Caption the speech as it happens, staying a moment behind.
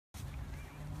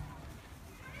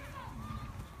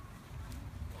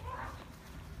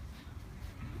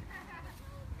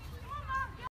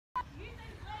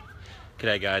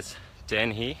G'day guys,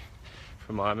 Dan here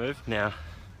from iMove. Now,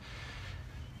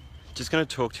 just going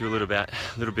to talk to you a little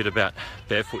bit about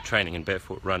barefoot training and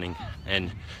barefoot running.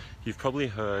 And you've probably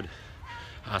heard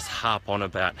us harp on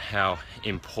about how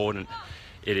important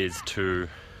it is to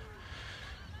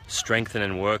strengthen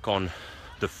and work on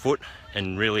the foot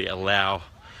and really allow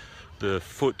the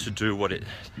foot to do what it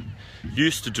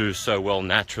used to do so well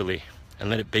naturally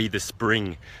and let it be the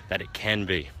spring that it can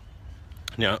be.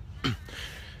 Now,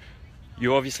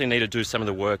 you obviously need to do some of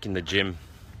the work in the gym,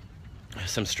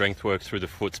 some strength work through the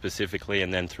foot specifically,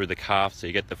 and then through the calf, so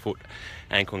you get the foot,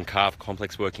 ankle and calf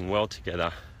complex working well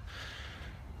together.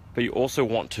 But you also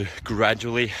want to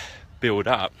gradually build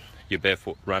up your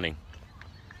barefoot running.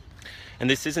 And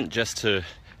this isn't just to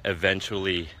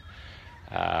eventually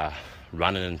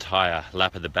run an entire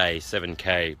lap of the bay,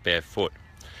 7K barefoot.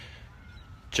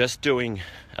 Just doing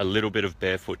a little bit of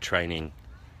barefoot training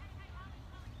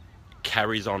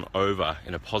carries on over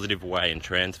in a positive way and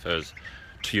transfers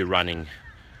to your running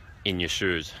in your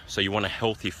shoes. So you want a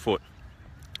healthy foot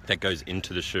that goes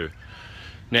into the shoe.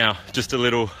 Now, just a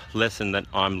little lesson that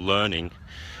I'm learning.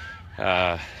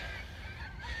 I've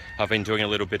been doing a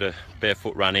little bit of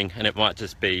barefoot running, and it might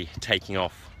just be taking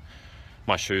off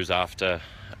my shoes after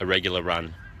a regular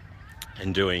run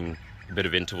and doing a bit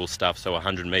of interval stuff, so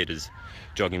 100 meters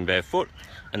jogging barefoot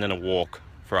and then a walk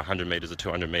for 100 meters or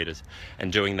 200 meters,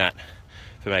 and doing that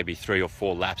for maybe 3 or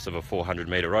 4 laps of a 400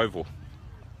 meter oval.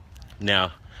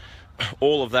 Now,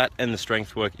 all of that and the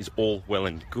strength work is all well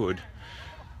and good,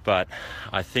 but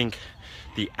I think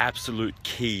the absolute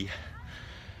key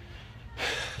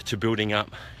to building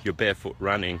up your barefoot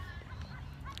running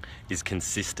is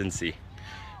consistency.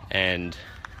 And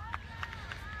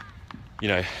you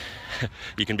know,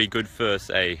 you can be good for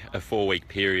say a 4-week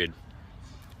period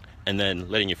and then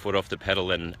letting your foot off the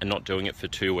pedal and not doing it for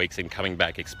 2 weeks and coming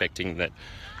back expecting that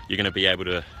you're going to be able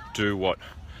to do what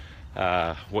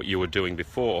you were doing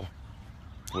before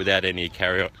without any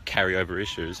carryover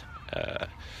issues.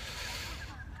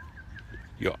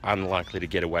 You're unlikely to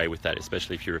get away with that,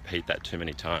 especially if you repeat that too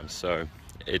many times. So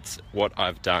it's what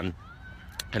I've done,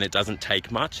 and it doesn't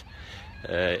take much.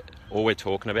 All we're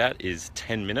talking about is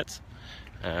 10 minutes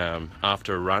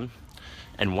after a run,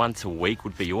 and once a week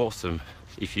would be awesome.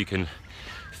 If you can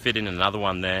fit in another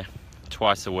one there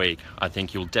twice a week, I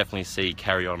think you'll definitely see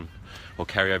carry-on or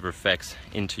carryover effects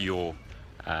into your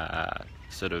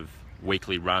sort of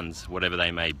weekly runs, whatever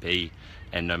they may be,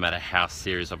 and no matter how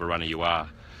serious of a runner you are.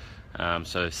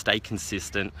 So stay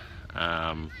consistent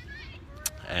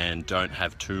and don't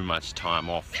have too much time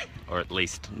off, or at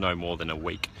least no more than a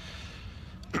week.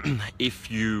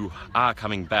 If you are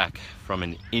coming back from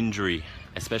an injury,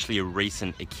 especially a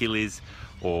recent Achilles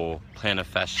or plantar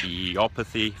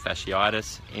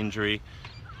fasciitis injury,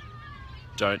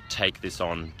 don't take this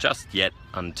on just yet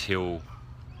until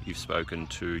you've spoken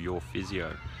to your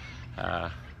physio.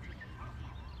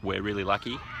 We're really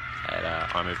lucky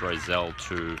at iMove Roselle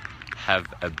to have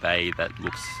a bay that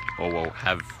looks, or will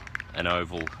have an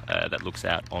oval that looks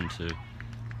out onto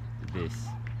this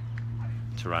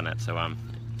to run at. So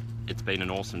it's been an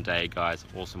awesome day, guys.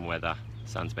 Awesome weather.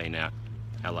 Sun's been out.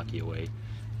 How lucky are we?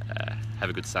 Have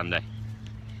a good Sunday.